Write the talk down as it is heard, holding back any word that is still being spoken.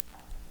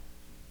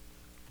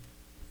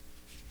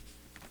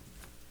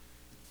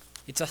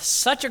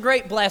Such a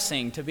great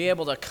blessing to be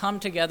able to come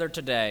together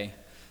today.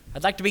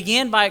 I'd like to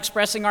begin by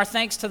expressing our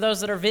thanks to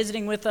those that are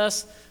visiting with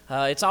us.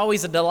 It's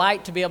always a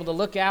delight to be able to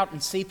look out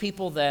and see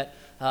people that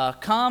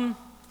come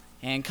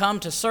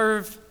to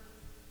serve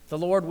the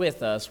Lord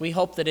with us. We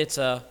hope that it's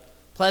a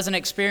pleasant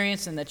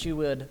experience and that you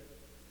would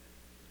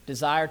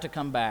desire to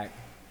come back.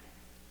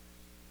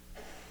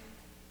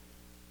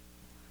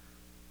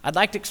 I'd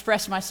like to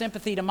express my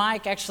sympathy to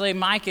Mike. Actually,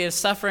 Mike is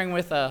suffering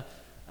with an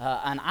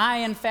eye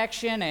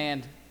infection,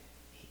 and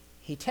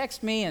he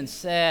texted me and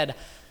said,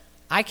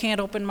 I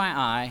can't open my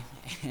eye,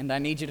 and I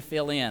need you to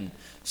fill in.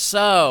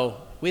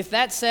 So, with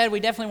that said, we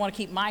definitely want to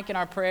keep Mike in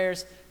our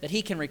prayers that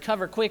he can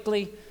recover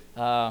quickly.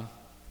 I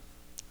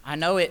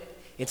know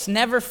it's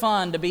never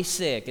fun to be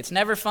sick. It's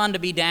never fun to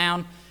be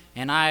down,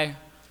 and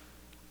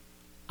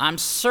I'm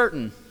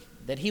certain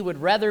that he would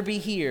rather be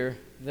here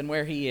than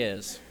where he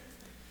is.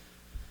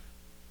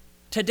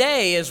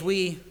 Today, as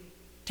we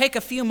take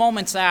a few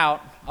moments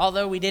out,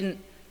 although we didn't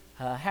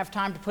have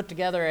time to put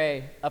together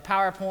a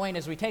PowerPoint,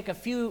 as we take a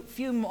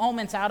few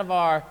moments out of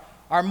our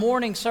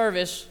morning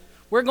service,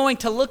 we're going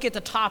to look at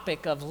the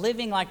topic of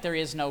living like there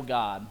is no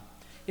God.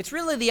 It's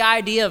really the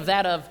idea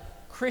of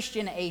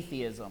Christian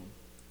atheism.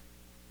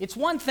 It's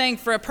one thing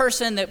for a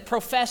person that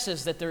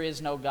professes that there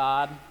is no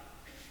God.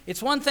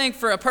 It's one thing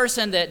for a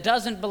person that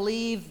doesn't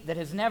believe, that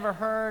has never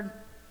heard,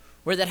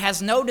 or that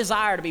has no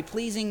desire to be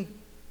pleasing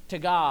to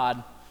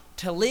God,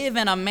 to live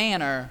in a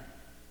manner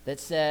that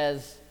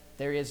says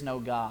there is no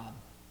God.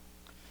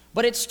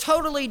 But it's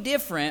totally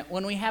different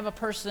when we have a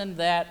person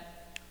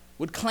that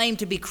would claim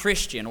to be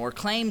Christian or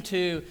claim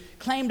to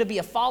be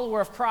a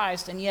follower of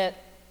Christ and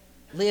yet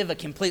live a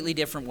completely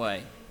different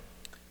way.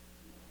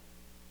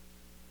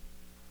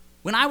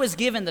 When I was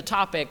given the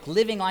topic,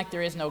 living like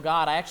there is no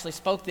God, I actually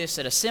spoke this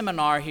at a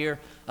seminar here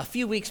a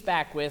few weeks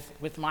back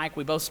with Mike.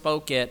 We both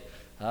spoke at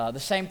the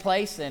same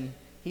place, and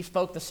he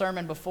spoke the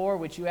sermon before,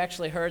 which you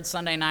actually heard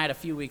Sunday night a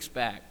few weeks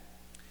back.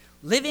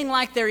 Living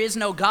like there is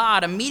no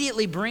God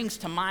immediately brings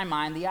to my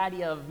mind the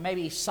idea of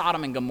maybe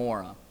Sodom and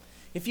Gomorrah.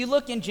 If you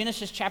look in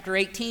Genesis chapter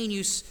 18,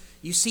 you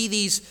see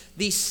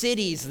these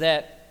cities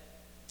that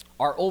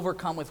are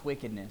overcome with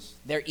wickedness.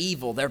 They're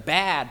evil, they're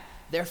bad,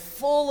 they're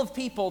full of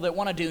people that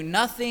want to do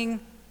nothing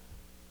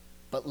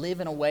but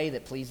live in a way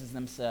that pleases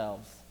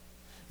themselves.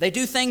 They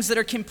do things that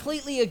are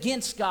completely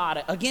against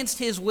God, against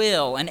His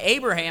will. And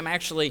Abraham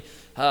actually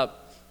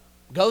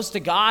goes to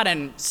God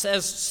and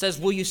says,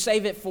 will you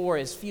save it for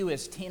as few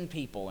as 10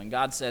 people? And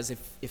God says,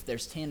 if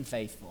there's 10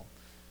 faithful.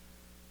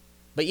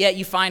 But yet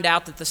you find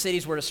out that the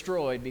cities were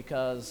destroyed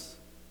because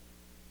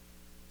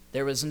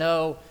there was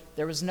no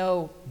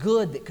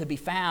good that could be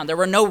found. There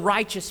were no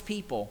righteous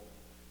people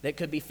that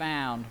could be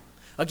found.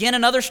 Again,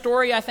 another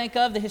story I think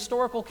of, the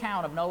historical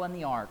account of Noah and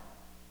the ark.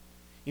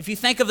 If you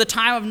think of the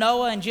time of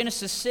Noah in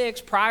Genesis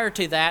 6, prior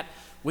to that,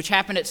 which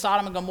happened at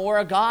Sodom and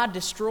Gomorrah, God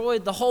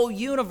destroyed the whole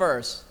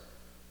universe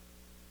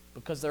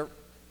because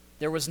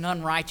there was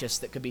none righteous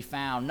that could be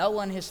found.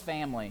 Noah and his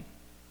family,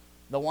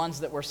 the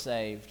ones that were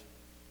saved.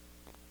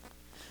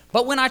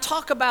 But when I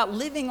talk about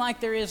living like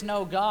there is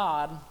no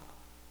God,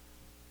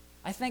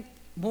 I think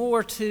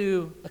more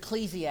to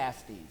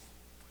Ecclesiastes.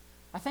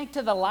 I think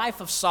to the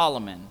life of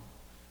Solomon.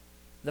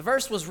 The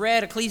verse was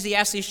read,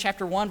 Ecclesiastes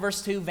chapter 1,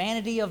 verse 2,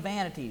 vanity of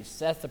vanities,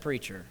 saith the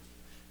preacher.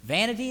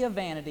 Vanity of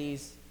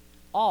vanities,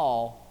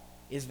 all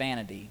is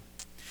vanity.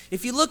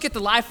 If you look at the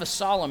life of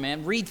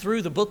Solomon, read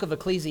through the book of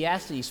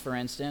Ecclesiastes, for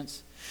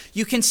instance,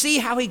 you can see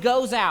how he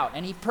goes out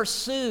and he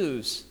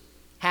pursues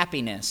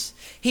happiness.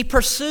 He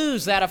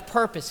pursues that of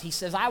purpose. He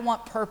says, I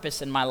want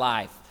purpose in my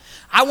life.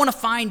 I want to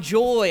find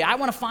joy. I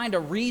want to find a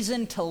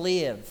reason to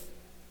live.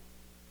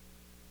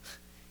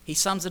 He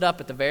sums it up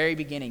at the very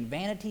beginning,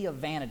 vanity of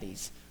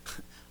vanities.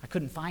 I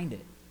couldn't find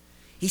it.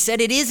 He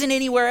said it isn't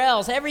anywhere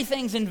else.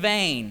 Everything's in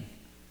vain.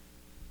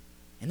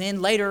 And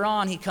then later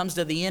on, he comes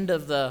to the end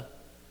of the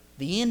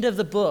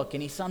book,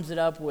 and he sums it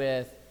up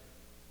with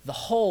the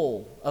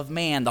whole of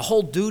man, the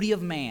whole duty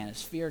of man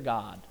is fear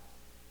God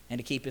and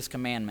to keep His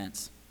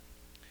commandments.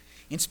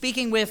 In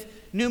speaking with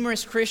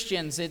numerous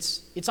Christians,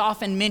 it's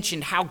often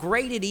mentioned how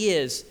great it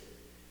is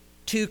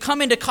to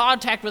come into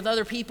contact with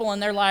other people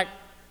and they're like,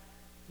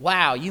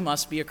 wow, you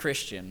must be a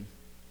Christian.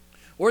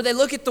 Or they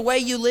look at the way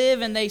you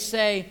live and they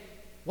say,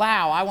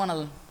 wow, I want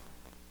to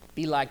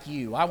be like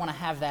you. I want to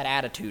have that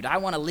attitude. I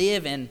want to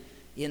live in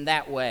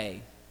that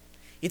way.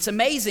 It's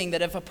amazing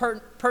that if a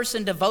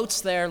person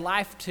devotes their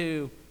life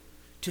to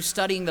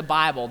studying the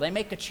Bible, they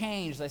make a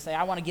change. They say,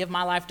 I want to give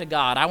my life to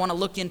God. I want to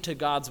look into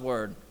God's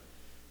Word.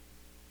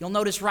 You'll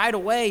notice right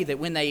away that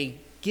when they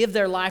give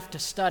their life to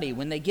study,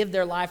 when they give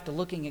their life to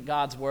looking at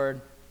God's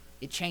Word,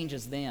 it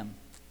changes them.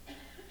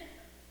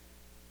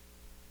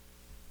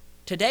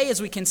 Today,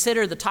 as we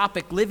consider the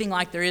topic, living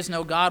like there is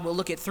no God, we'll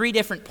look at 3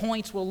 different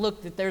points. We'll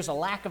look that there's a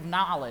lack of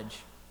knowledge.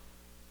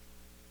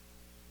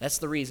 That's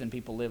the reason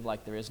people live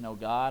like there is no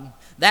God.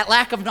 That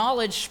lack of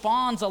knowledge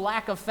spawns a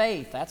lack of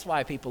faith. That's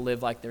why people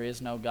live like there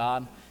is no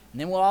God. And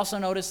then we'll also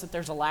notice that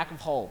there's a lack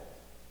of hope.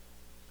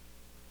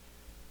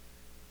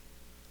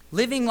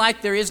 Living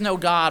like there is no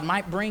God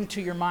might bring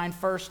to your mind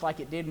first, like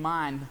it did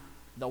mine,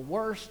 the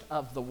worst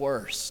of the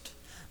worst,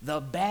 the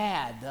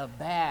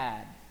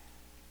bad.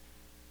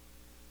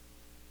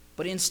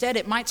 But instead,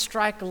 it might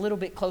strike a little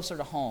bit closer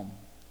to home.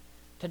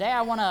 Today,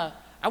 I want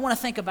to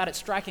think about it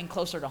striking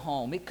closer to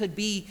home. It could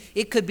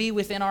be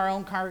within our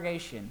own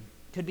congregation.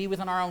 It could be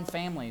within our own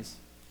families.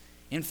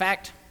 In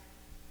fact,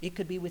 it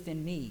could be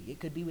within me. It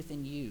could be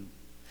within you.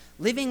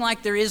 Living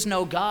like there is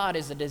no God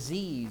is a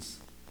disease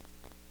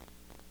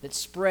that's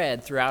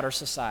spread throughout our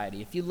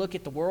society. If you look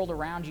at the world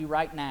around you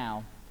right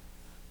now,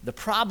 the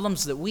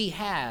problems that we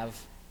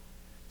have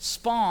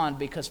spawned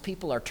because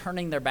people are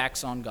turning their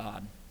backs on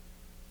God.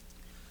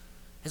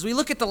 As we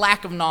look at the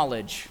lack of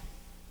knowledge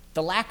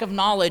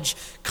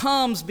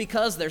comes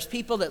because there's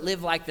people that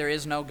live like there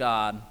is no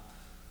God.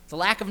 The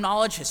lack of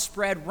knowledge has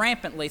spread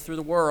rampantly through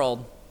the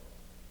world,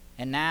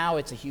 and now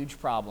it's a huge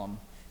problem.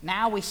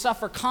 Now we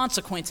suffer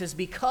consequences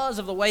because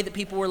of the way that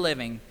people were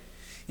living.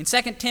 In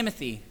 2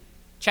 Timothy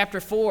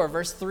chapter 4,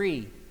 verse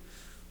 3,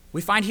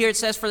 we find here it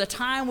says, "For the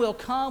time will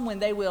come when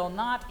they will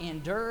not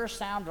endure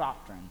sound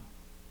doctrine,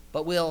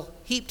 but will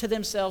heap to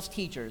themselves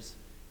teachers,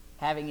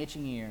 having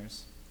itching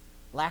ears."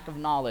 Lack of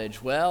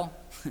knowledge. Well,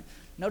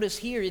 notice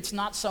here, it's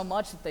not so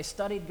much that they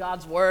studied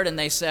God's word and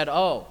they said,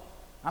 "Oh,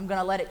 I'm going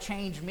to let it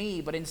change me,"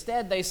 but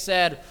instead they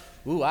said,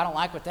 "Ooh, I don't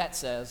like what that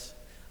says.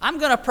 I'm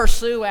going to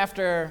pursue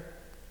after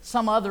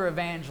some other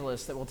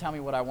evangelist that will tell me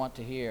what I want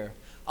to hear.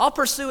 I'll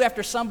pursue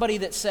after somebody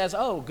that says,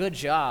 'Oh, good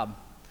job.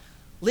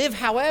 Live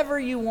however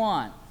you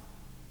want,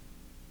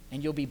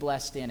 and you'll be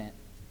blessed in it.'"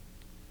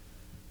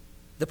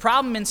 The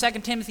problem in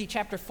 2 Timothy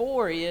chapter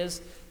 4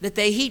 is that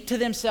they heap to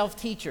themselves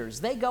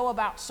teachers. They go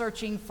about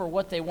searching for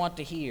what they want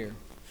to hear.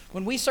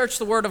 When we search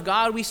the Word of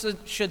God, we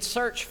should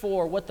search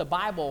for what the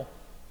Bible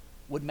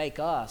would make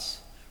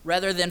us,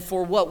 rather than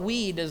for what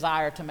we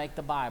desire to make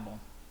the Bible.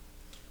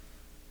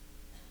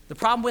 The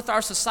problem with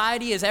our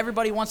society is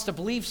everybody wants to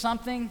believe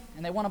something,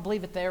 and they want to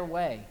believe it their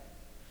way.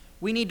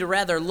 We need to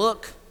rather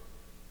look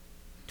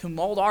to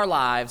mold our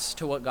lives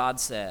to what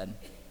God said.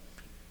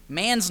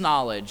 Man's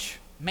knowledge,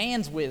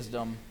 man's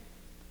wisdom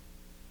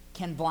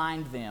can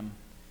blind them.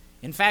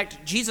 In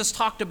fact, Jesus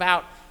talked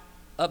about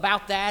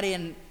that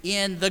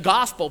in the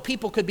gospel.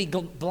 People could be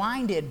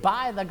blinded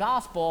by the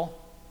gospel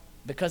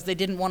because they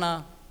didn't want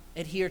to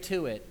adhere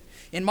to it.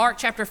 In Mark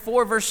chapter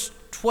 4, verse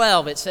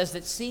 12, it says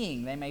that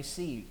seeing they may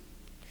see,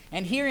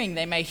 and hearing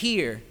they may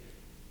hear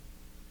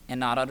and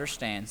not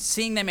understand.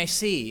 Seeing they may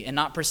see and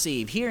not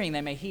perceive. Hearing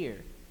they may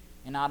hear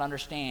and not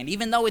understand.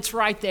 Even though it's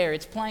right there,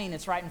 it's plain,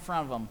 it's right in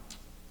front of them,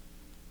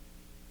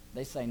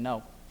 they say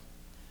no.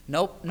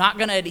 Nope, not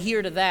going to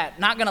adhere to that,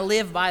 not going to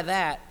live by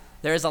that.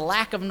 There is a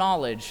lack of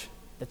knowledge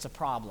that's a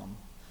problem.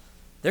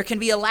 There can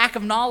be a lack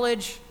of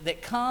knowledge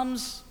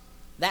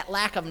that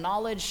lack of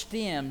knowledge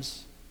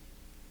stems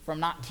from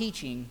not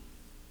teaching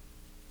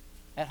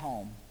at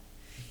home.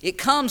 It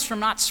comes from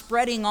not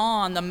spreading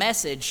on the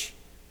message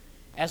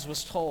as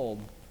was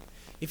told.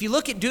 If you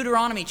look at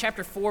Deuteronomy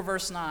chapter 4,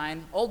 verse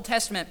 9, Old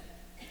Testament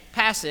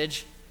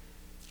passage,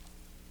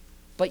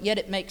 but yet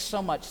it makes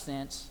so much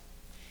sense.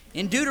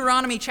 In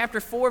Deuteronomy chapter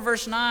 4,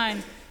 verse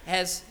 9,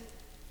 as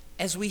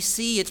we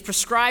see, it's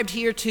prescribed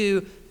here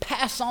to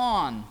pass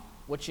on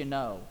what you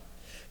know.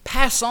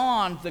 Pass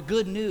on the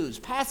good news.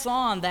 Pass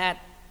on that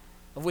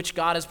of which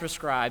God has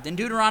prescribed. In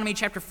Deuteronomy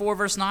chapter 4,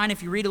 verse 9,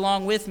 if you read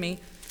along with me,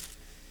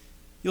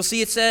 you'll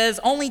see it says,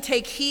 "Only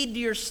take heed to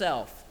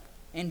yourself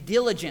and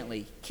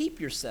diligently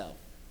keep yourself,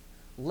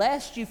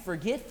 lest you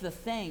forget the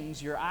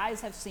things your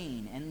eyes have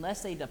seen, and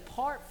lest they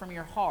depart from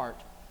your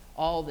heart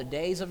all the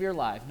days of your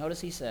life."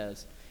 Notice he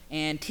says,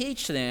 "And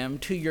teach them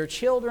to your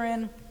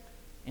children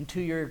and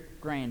to your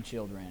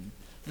grandchildren."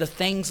 The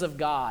things of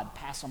God,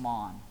 pass them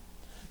on.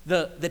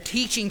 The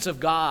teachings of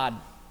God,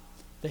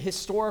 the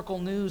historical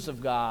news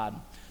of God,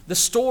 the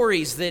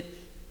stories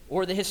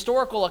or the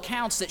historical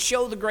accounts that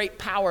show the great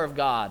power of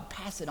God,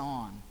 pass it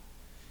on.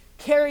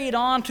 Carry it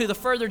on to the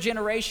further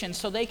generations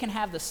so they can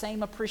have the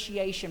same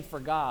appreciation for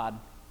God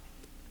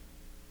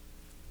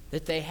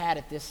that they had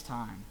at this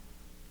time.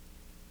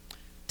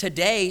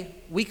 Today,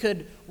 we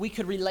could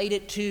relate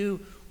it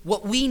to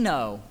what we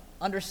know,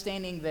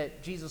 understanding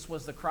that Jesus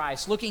was the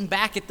Christ, looking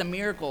back at the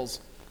miracles.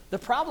 The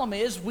problem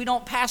is we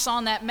don't pass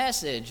on that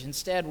message.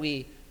 Instead,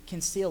 we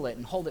conceal it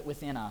and hold it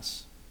within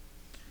us.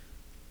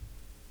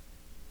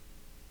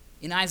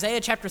 In Isaiah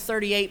chapter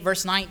 38,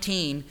 verse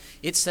 19,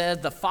 it says,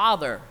 "The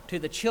father to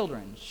the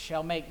children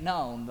shall make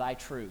known thy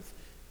truth."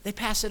 They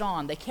pass it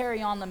on. They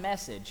carry on the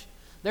message.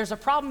 There's a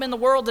problem in the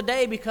world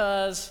today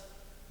because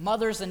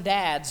mothers and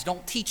dads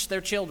don't teach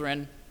their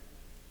children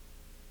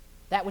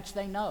that which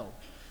they know.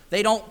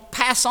 They don't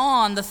pass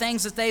on the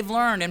things that they've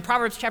learned. In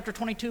Proverbs chapter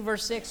 22,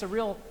 verse 6, a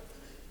real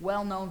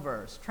well-known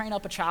verse, "Train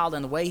up a child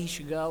in the way he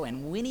should go,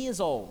 and when he is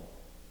old,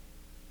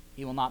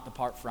 he will not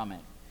depart from it."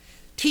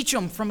 Teach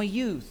them from a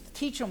youth.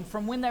 Teach them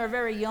from when they're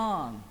very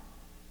young.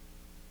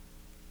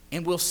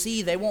 And we'll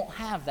see they won't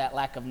have that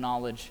lack of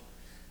knowledge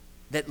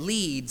that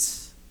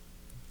leads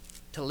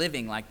to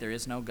living like there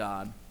is no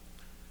God.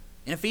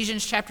 In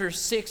Ephesians chapter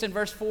 6 and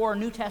verse 4, a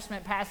New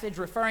Testament passage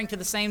referring to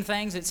the same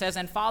things, it says,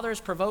 "And fathers,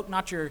 provoke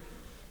not your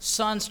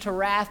sons to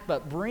wrath,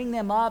 but bring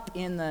them up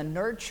in the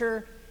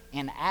nurture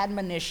and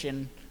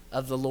admonition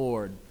of the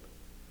Lord."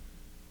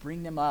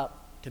 Bring them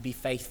up to be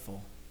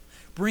faithful.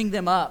 Bring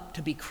them up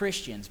to be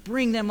Christians.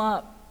 Bring them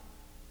up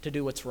to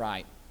do what's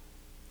right.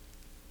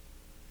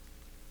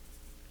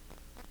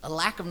 A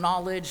lack of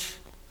knowledge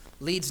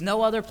leads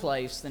no other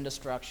place than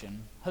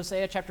destruction.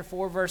 Hosea chapter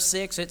 4, verse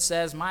 6, it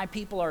says, "My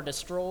people are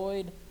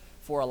destroyed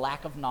for a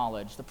lack of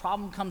knowledge." The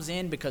problem comes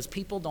in because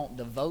people don't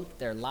devote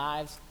their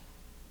lives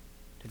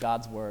to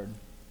God's word.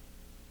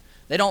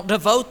 They don't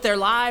devote their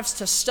lives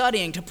to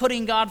studying, to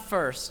putting God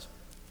first.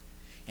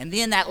 And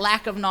then that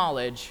lack of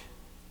knowledge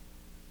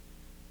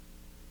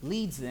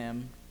leads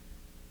them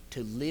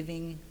to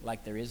living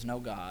like there is no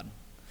God.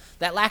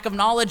 That lack of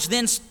knowledge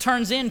then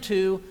turns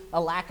into a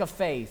lack of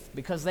faith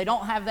because they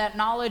don't have that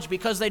knowledge,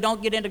 because they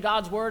don't get into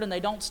God's word and they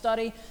don't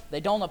study,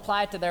 they don't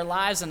apply it to their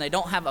lives, and they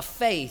don't have a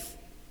faith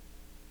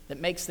that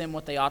makes them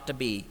what they ought to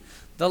be.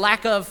 The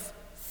lack of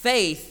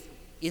faith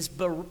is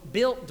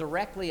built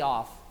directly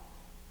off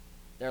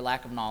their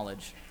lack of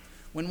knowledge.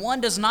 When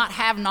one does not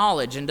have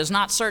knowledge and does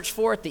not search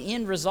for it, the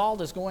end result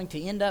is going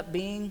to end up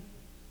being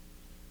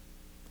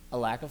a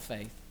lack of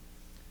faith.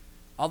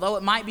 Although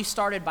it might be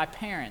started by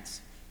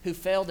parents who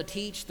fail to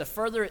teach,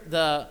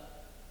 the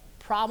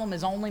problem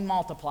is only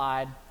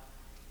multiplied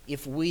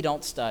if we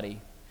don't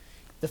study.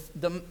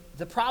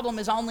 The problem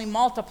is only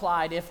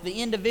multiplied if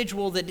the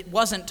individual that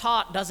wasn't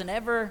taught doesn't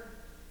ever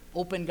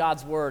open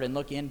God's word and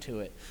look into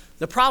it.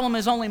 The problem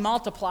is only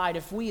multiplied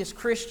if we as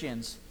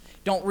Christians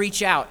don't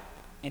reach out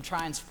and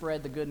try and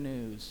spread the good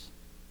news.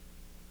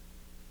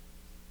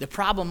 The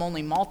problem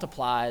only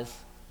multiplies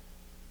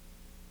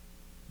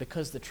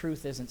because the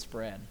truth isn't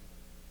spread.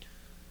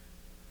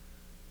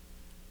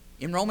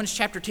 In Romans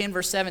chapter 10,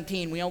 verse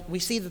 17, we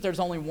see that there's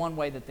only one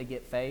way that they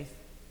get faith.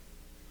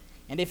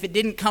 And if it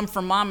didn't come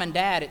from mom and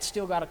dad, it's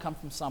still got to come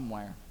from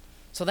somewhere.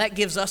 So that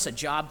gives us a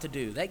job to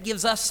do. That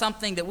gives us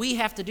something that we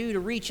have to do to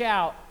reach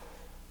out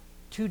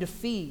to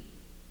defeat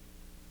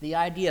the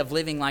idea of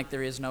living like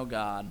there is no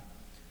God.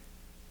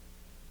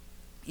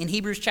 In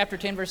Hebrews chapter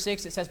 10, verse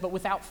 6, it says, "But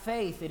without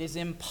faith it is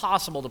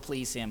impossible to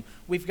please him."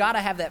 We've got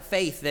to have that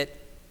faith that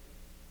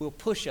will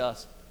push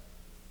us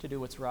to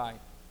do what's right.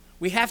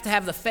 We have to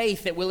have the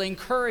faith that will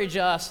encourage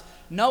us,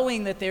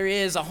 knowing that there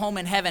is a home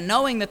in heaven,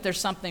 knowing that there's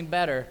something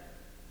better,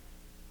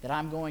 that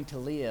I'm going to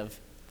live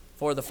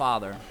for the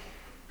Father.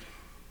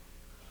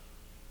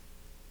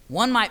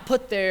 One might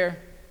put their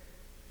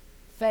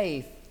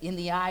faith in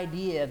the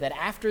idea that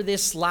after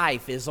this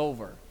life is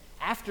over,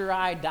 after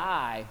I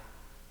die,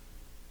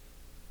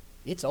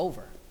 it's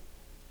over.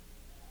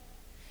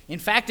 In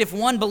fact, if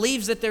one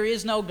believes that there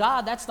is no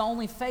God, that's the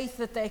only faith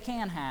that they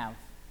can have.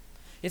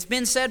 It's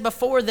been said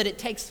before that it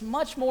takes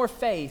much more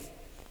faith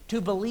to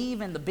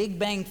believe in the Big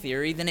Bang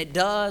Theory than it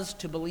does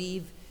to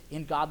believe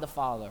in God the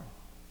Father.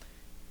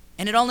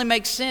 And it only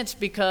makes sense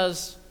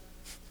because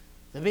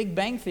the Big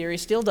Bang Theory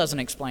still doesn't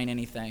explain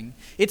anything.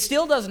 It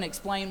still doesn't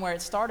explain where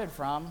it started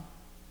from.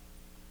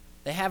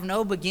 They have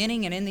no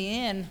beginning, and in the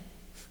end,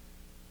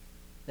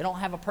 they don't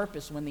have a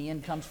purpose when the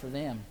end comes for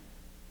them.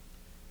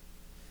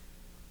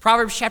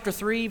 Proverbs chapter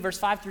 3, verse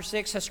 5 through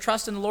 6 says,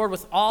 "Trust in the Lord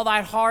with all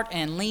thy heart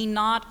and lean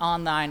not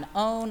on thine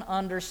own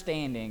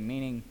understanding,"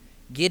 meaning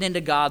get into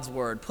God's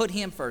word. Put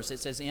him first. It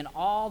says, "In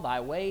all thy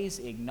ways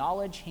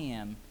acknowledge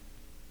him,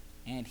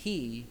 and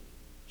he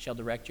shall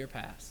direct your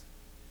paths."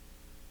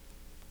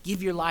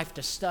 Give your life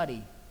to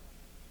study,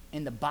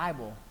 and the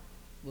Bible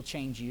will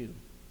change you.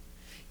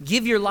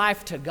 Give your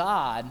life to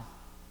God,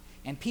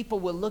 and people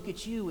will look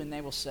at you and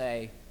they will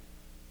say,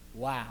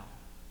 "Wow,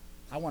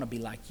 I want to be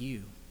like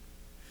you."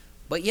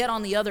 But yet,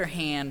 on the other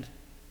hand,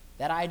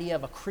 that idea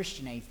of a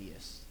Christian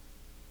atheist,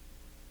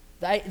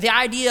 the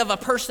idea of a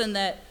person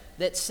that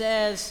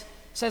says,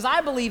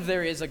 "I believe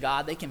there is a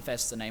God," they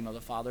confess the name of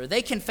the Father.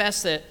 They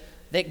confess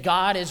that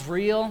God is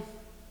real.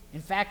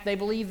 In fact, they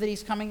believe that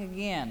he's coming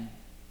again.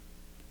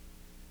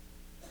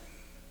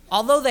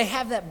 Although they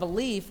have that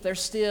belief,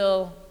 there's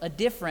still a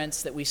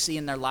difference that we see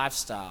in their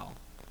lifestyle.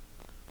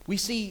 We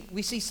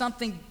see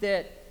something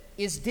that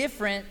is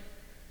different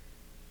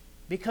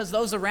because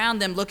those around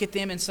them look at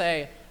them and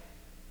say,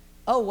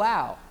 "Oh,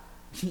 wow,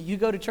 you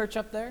go to church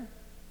up there?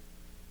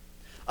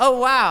 Oh,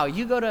 wow,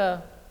 you go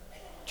to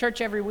church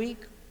every week?"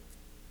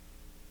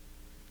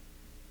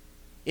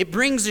 It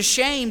brings a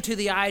shame to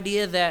the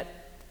idea that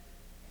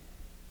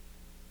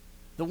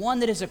the one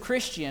that is a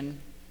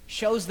Christian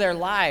shows their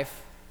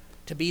life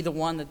to be the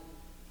one that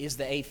is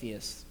the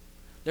atheist.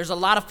 There's a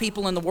lot of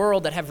people in the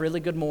world that have really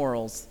good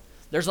morals.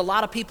 There's a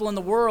lot of people in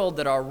the world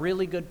that are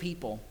really good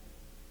people.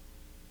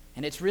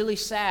 And it's really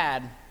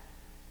sad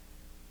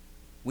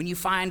when you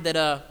find that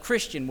a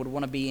Christian would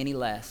want to be any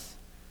less,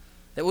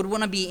 that would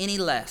want to be any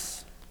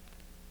less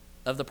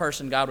of the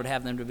person God would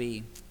have them to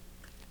be.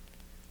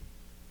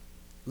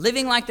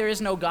 Living like there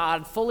is no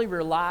God fully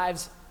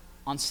relies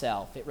on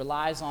self. It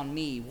relies on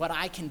me, what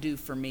I can do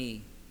for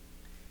me.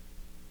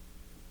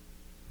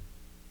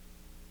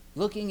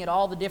 looking at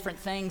all the different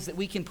things that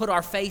we can put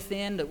our faith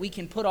in, that we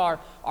can put our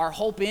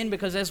hope in,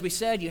 because as we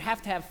said, you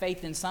have to have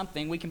faith in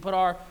something. We can put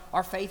our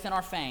faith in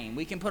our fame.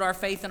 We can put our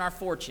faith in our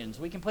fortunes.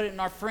 We can put it in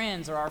our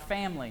friends or our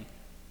family.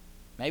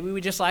 Maybe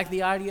we just like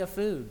the idea of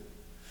food.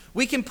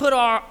 We can put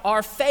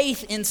our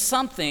faith in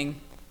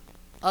something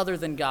other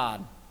than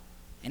God.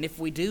 And if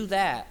we do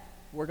that,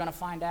 we're going to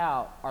find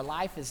out our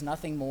life is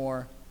nothing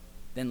more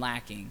than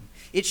lacking.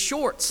 It's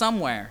short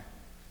somewhere.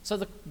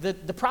 So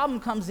the problem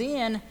comes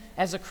in,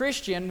 as a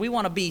Christian, we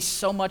want to be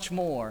so much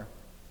more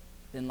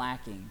than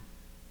lacking.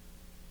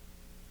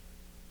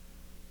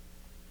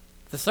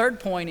 The third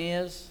point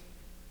is,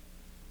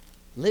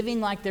 living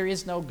like there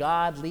is no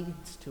God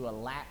leads to a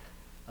lack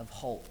of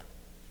hope.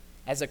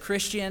 As a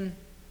Christian,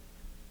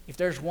 if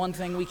there's one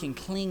thing we can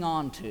cling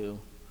on to,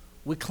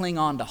 we cling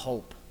on to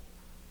hope.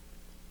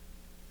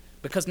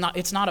 Because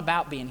it's not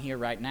about being here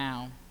right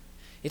now.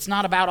 It's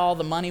not about all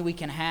the money we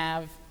can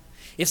have.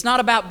 It's not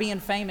about being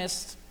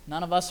famous.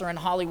 None of us are in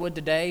Hollywood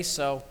today,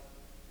 so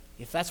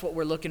if that's what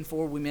we're looking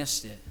for, we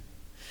missed it.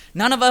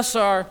 None of us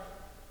are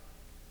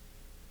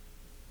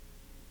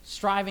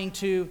striving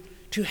to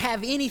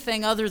have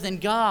anything other than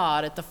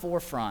God at the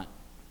forefront.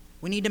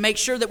 We need to make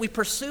sure that we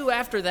pursue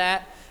after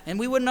that, and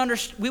we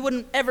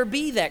wouldn't ever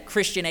be that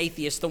Christian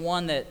atheist, the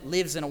one that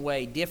lives in a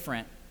way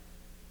different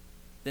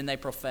than they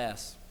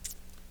profess.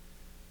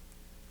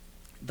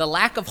 The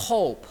lack of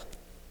hope,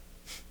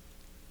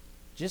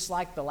 just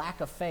like the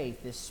lack of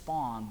faith, is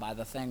spawned by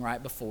the thing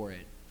right before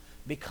it.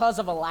 Because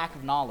of a lack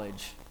of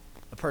knowledge,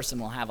 a person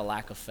will have a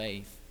lack of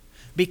faith.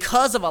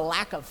 Because of a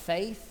lack of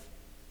faith,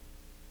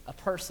 a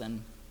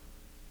person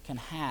can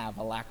have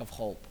a lack of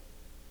hope.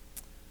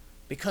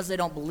 Because they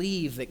don't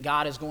believe that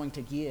God is going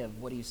to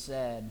give what He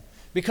said.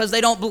 Because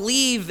they don't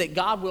believe that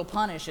God will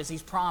punish as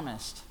He's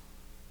promised.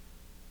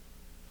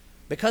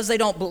 Because they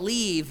don't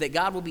believe that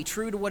God will be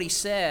true to what He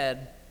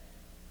said,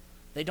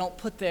 they don't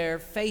put their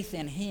faith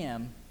in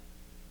Him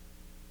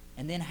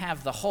and then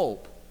have the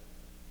hope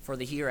for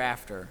the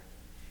hereafter.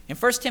 In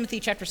 1 Timothy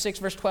chapter 6,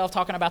 verse 12,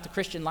 talking about the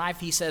Christian life,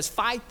 he says,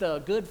 fight the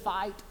good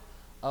fight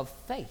of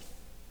faith.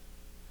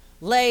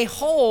 Lay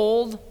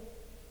hold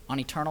on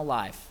eternal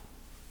life.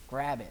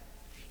 Grab it.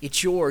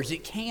 It's yours.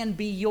 It can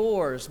be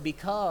yours,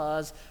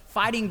 because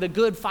fighting the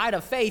good fight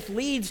of faith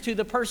leads to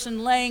the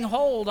person laying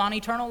hold on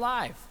eternal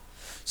life.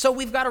 So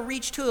we've got to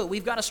reach to it.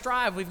 We've got to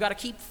strive. We've got to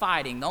keep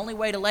fighting. The only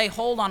way to lay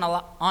hold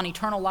on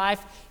eternal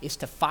life is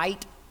to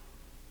fight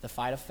the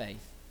fight of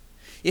faith.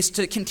 It's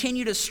to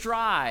continue to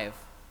strive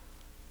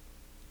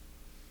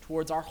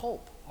towards our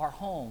hope, our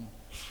home,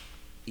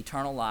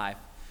 eternal life.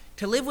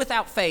 To live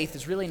without faith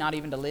is really not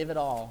even to live at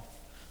all.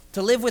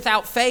 To live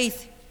without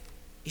faith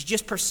is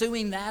just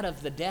pursuing that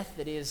of the death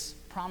that is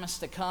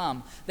promised to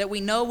come, that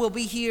we know will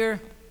be here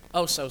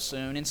oh so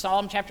soon. In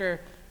Psalm chapter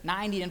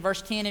 90 and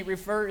verse 10, it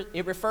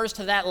refers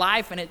to that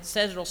life, and it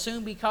says it'll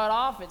soon be cut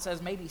off. It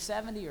says maybe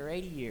 70 or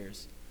 80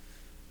 years.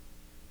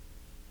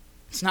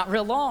 It's not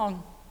real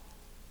long.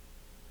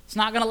 It's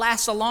not going to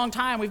last a long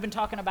time. We've been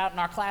talking about in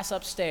our class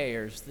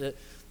upstairs,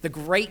 the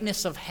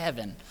greatness of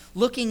heaven.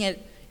 Looking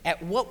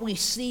at what we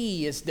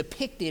see is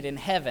depicted in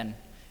heaven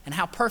and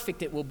how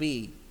perfect it will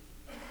be.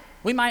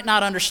 We might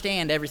not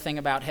understand everything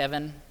about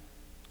heaven.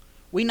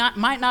 We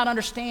might not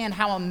understand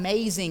how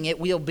amazing it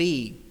will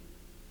be.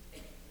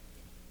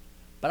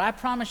 But I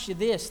promise you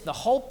this, the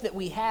hope that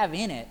we have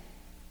in it,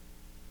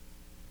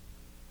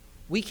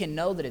 we can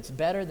know that it's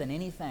better than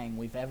anything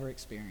we've ever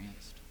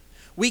experienced.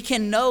 We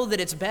can know that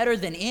it's better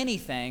than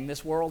anything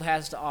this world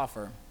has to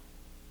offer.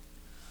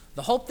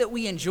 The hope that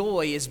we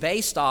enjoy is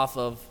based off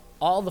of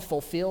all the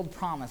fulfilled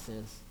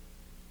promises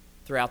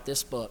throughout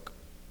this book.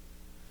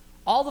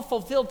 All the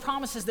fulfilled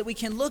promises that we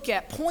can look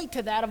at point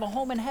to that of a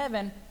home in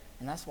heaven,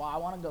 and that's why I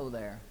want to go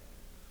there.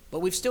 But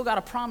we've still got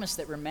a promise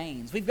that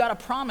remains. We've got a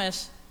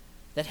promise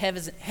that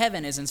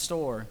heaven is in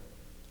store.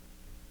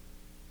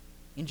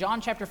 In John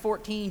chapter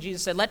 14,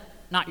 Jesus said, "Let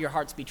not your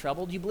hearts be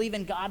troubled. You believe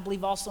in God,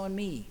 believe also in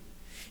me.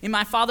 In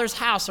my Father's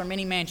house are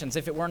many mansions.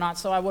 If it were not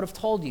so, I would have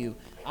told you.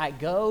 I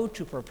go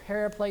to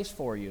prepare a place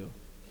for you.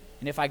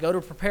 And if I go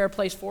to prepare a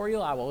place for you,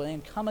 I will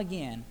then come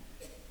again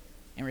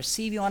and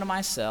receive you unto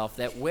myself,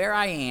 that where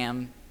I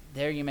am,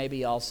 there you may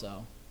be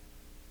also."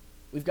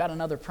 We've got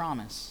another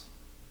promise.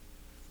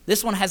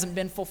 This one hasn't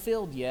been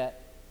fulfilled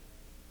yet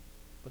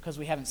because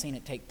we haven't seen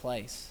it take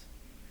place.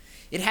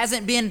 It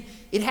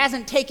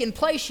hasn't taken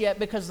place yet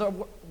because the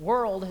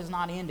world has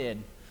not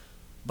ended.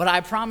 But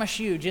I promise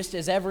you, just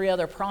as every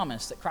other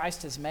promise that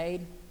Christ has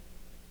made,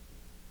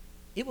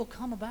 it will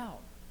come about.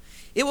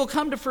 It will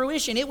come to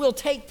fruition. It will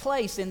take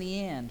place in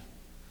the end,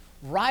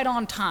 right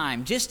on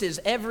time, just as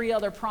every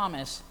other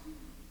promise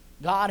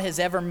God has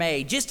ever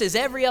made, just as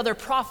every other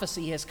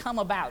prophecy has come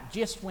about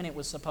just when it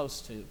was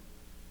supposed to.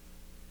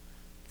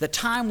 The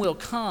time will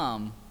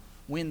come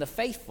when the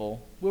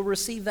faithful will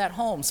receive that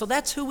home. So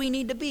that's who we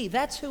need to be.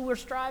 That's who we're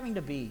striving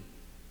to be.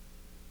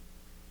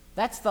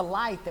 That's the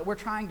light that we're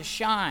trying to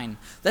shine.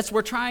 That's what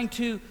we're trying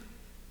to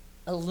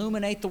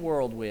illuminate the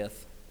world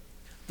with.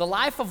 The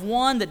life of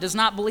one that does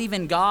not believe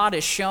in God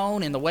is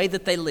shown in the way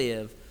that they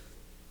live.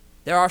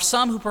 There are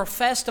some who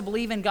profess to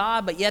believe in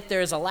God, but yet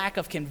there is a lack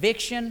of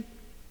conviction.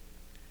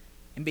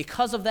 And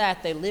because of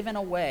that, they live in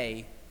a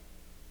way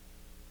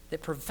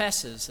that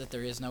professes that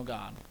there is no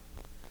God.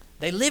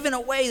 They live in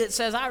a way that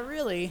says, I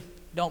really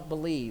don't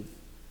believe,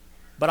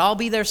 but I'll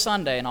be there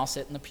Sunday and I'll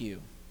sit in the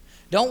pew.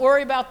 Don't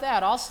worry about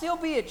that. I'll still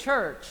be at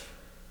church.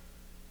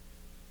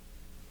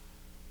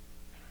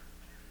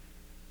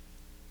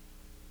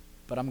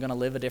 But I'm going to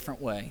live a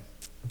different way.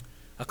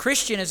 A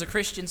Christian is a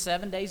Christian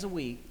 7 days a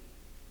week,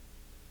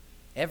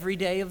 every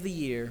day of the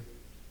year,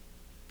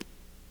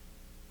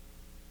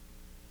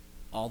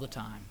 all the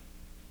time.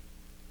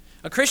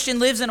 A Christian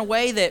lives in a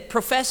way that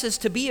professes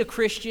to be a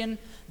Christian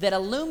that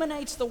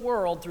illuminates the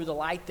world through the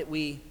light that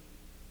we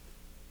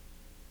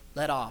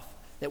let off,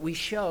 that we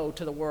show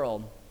to the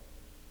world.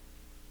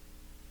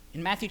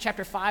 In Matthew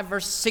chapter 5,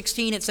 verse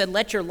 16, it said,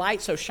 let your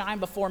light so shine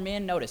before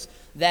men, notice,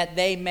 that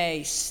they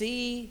may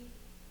see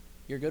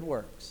your good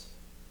works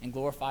and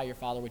glorify your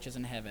Father which is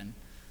in heaven.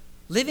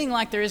 Living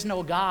like there is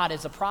no God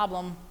is a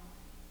problem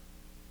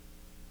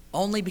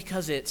only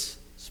because it's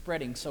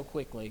spreading so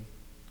quickly.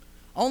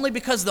 Only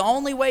because the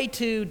only way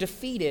to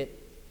defeat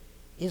it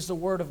is the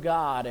Word of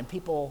God, and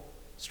people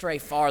stray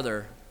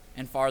farther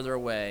and farther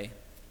away.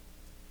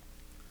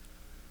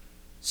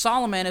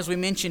 Solomon, as we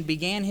mentioned,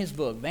 began his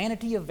book,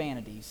 Vanity of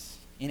Vanities,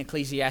 in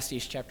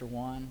Ecclesiastes chapter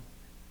 1.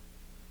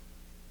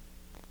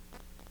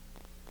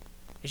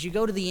 As you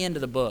go to the end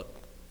of the book,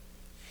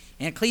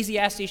 in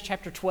Ecclesiastes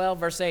chapter 12,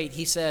 verse 8,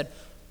 he said,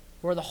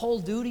 for the whole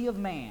duty of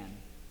man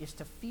is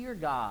to fear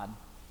God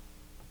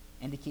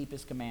and to keep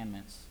his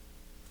commandments.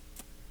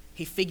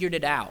 He figured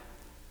it out.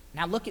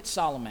 Now look at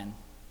Solomon.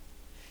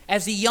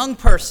 As a young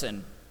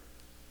person,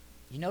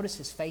 you notice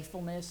his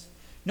faithfulness.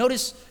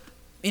 Notice,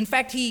 in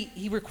fact,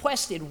 he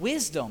requested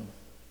wisdom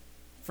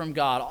from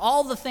God.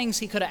 All the things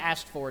he could have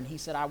asked for, and he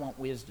said, I want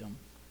wisdom.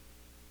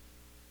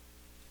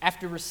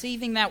 After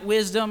receiving that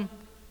wisdom,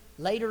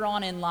 later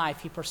on in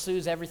life, he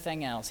pursues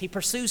everything else. He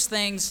pursues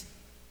things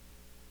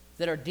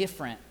that are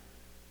different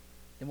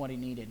than what he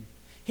needed.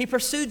 He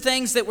pursued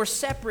things that were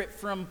separate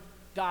from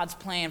God's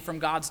plan, from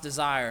God's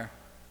desire.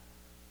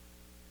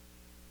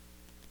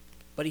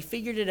 But he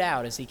figured it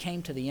out as he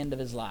came to the end of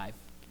his life.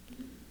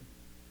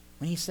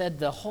 When he said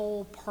the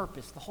whole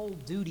purpose, the whole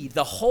duty,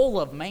 the whole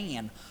of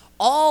man,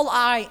 all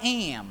I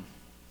am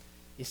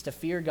is to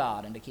fear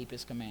God and to keep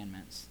his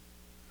commandments.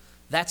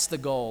 That's the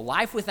goal.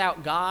 Life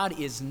without God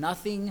is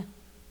nothing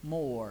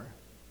more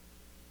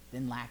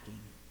than lacking.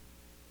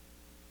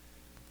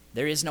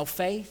 There is no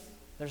faith,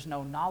 there's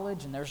no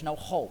knowledge, and there's no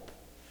hope.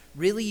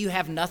 Really, you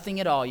have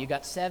nothing at all. You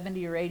got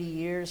 70 or 80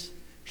 years.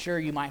 Sure,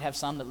 you might have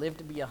some that live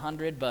to be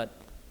 100, but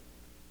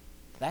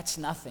that's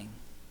nothing.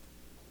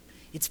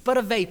 It's but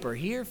a vapor,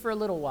 here for a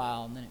little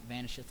while, and then it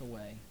vanisheth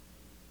away.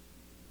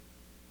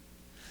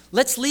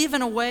 Let's live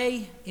in a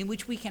way in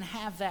which we can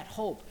have that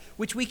hope,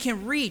 which we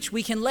can reach,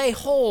 we can lay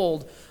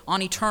hold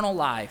on eternal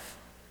life.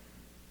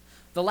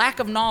 The lack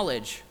of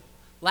knowledge,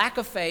 lack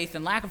of faith,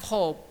 and lack of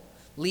hope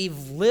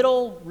leave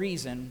little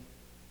reason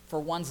for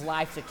one's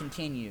life to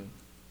continue.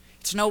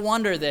 It's no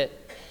wonder that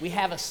we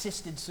have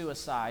assisted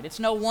suicide. It's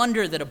no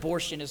wonder that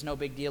abortion is no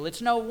big deal.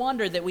 It's no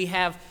wonder that we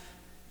have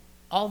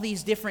all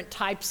these different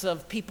types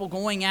of people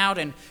going out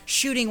and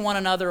shooting one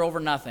another over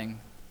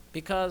nothing,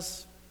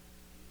 because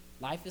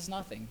life is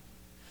nothing.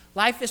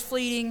 Life is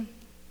fleeting.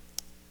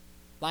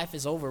 Life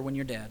is over when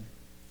you're dead.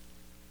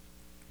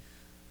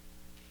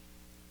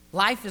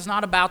 Life is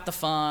not about the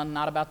fun,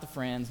 not about the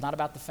friends, not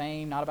about the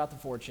fame, not about the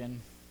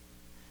fortune,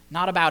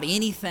 not about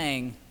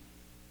anything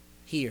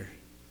here.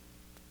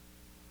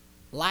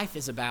 Life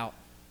is about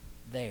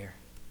there.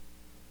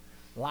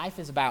 Life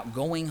is about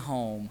going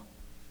home.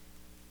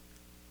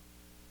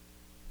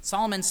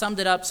 Solomon summed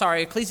it up,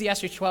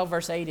 Ecclesiastes 12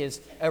 verse 8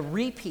 is a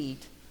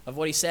repeat of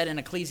what he said in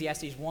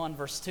Ecclesiastes 1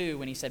 verse 2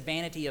 when he said,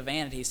 vanity of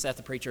vanities, saith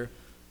the preacher,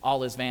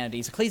 all is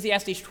vanities.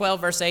 Ecclesiastes 12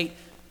 verse 8,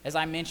 as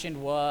I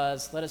mentioned,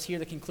 was, let us hear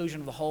the conclusion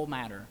of the whole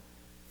matter.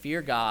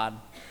 Fear God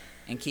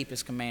and keep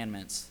his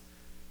commandments.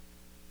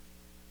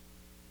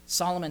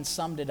 Solomon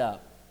summed it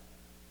up,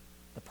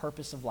 the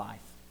purpose of life.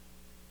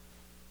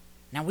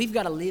 Now we've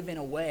got to live in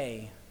a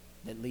way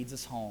that leads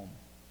us home.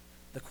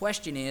 The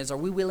question is, are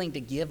we willing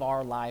to give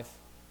our life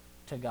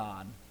to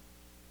God?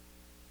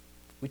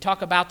 We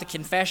talk about the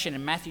confession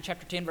in Matthew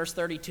chapter 10, verse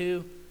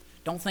 32.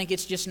 Don't think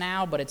it's just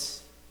now, but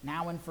it's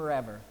now and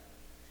forever.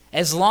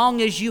 As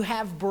long as you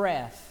have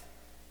breath,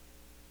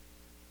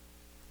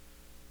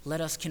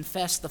 let us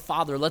confess the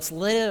Father. Let's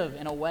live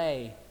in a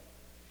way.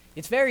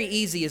 It's very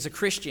easy as a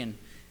Christian,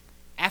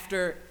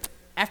 after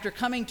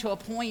coming to a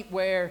point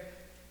where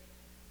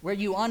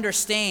you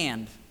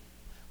understand,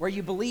 where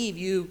you believe,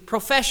 you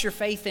profess your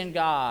faith in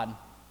God,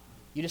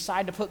 you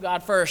decide to put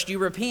God first, you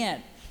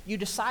repent, you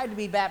decide to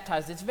be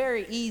baptized, it's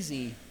very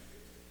easy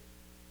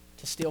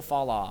to still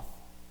fall off.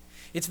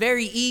 It's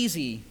very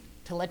easy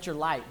to let your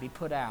light be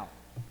put out.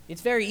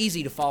 It's very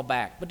easy to fall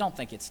back, but don't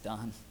think it's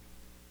done.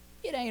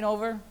 It ain't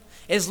over.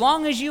 As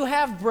long as you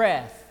have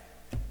breath,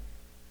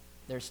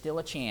 there's still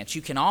a chance.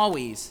 You can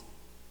always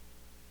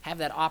have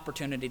that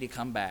opportunity to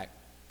come back.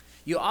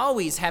 You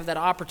always have that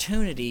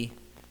opportunity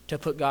to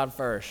put God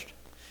first.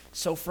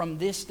 So from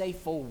this day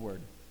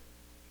forward,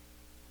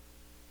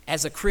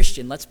 as a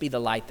Christian, let's be the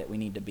light that we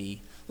need to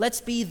be.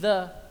 Let's be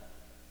the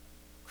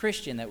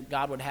Christian that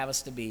God would have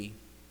us to be.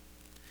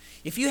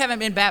 If you haven't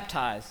been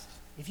baptized,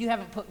 if you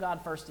haven't put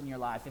God first in your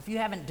life, if you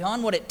haven't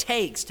done what it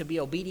takes to be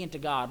obedient to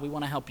God, we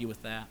want to help you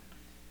with that.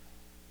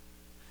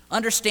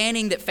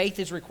 Understanding that faith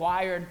is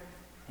required,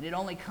 and it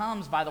only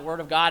comes by the Word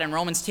of God. In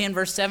Romans 10,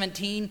 verse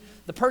 17,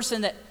 the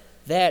person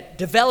that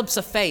develops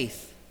a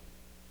faith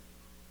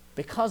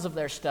because of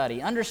their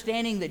study,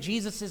 understanding that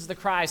Jesus is the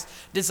Christ,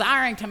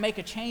 desiring to make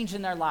a change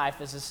in their life,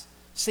 as is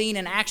seen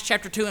in Acts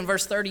chapter 2 and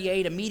verse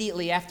 38,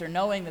 immediately after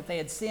knowing that they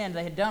had sinned,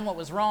 they had done what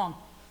was wrong,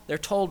 they're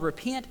told,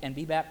 repent and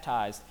be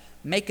baptized.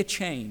 Make a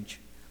change.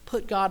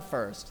 Put God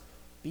first.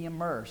 Be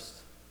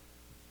immersed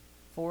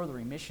for the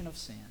remission of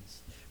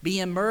sins. Be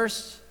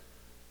immersed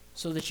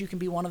so that you can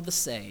be one of the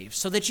saved,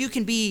 so that you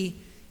can be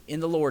in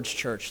the Lord's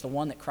church, the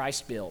one that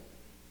Christ built.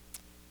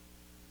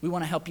 We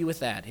want to help you with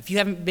that. If you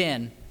haven't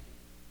been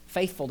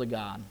faithful to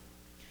God,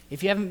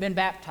 if you haven't been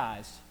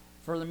baptized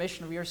for the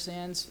remission of your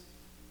sins,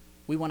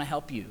 we want to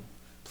help you.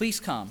 Please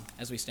come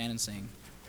as we stand and sing.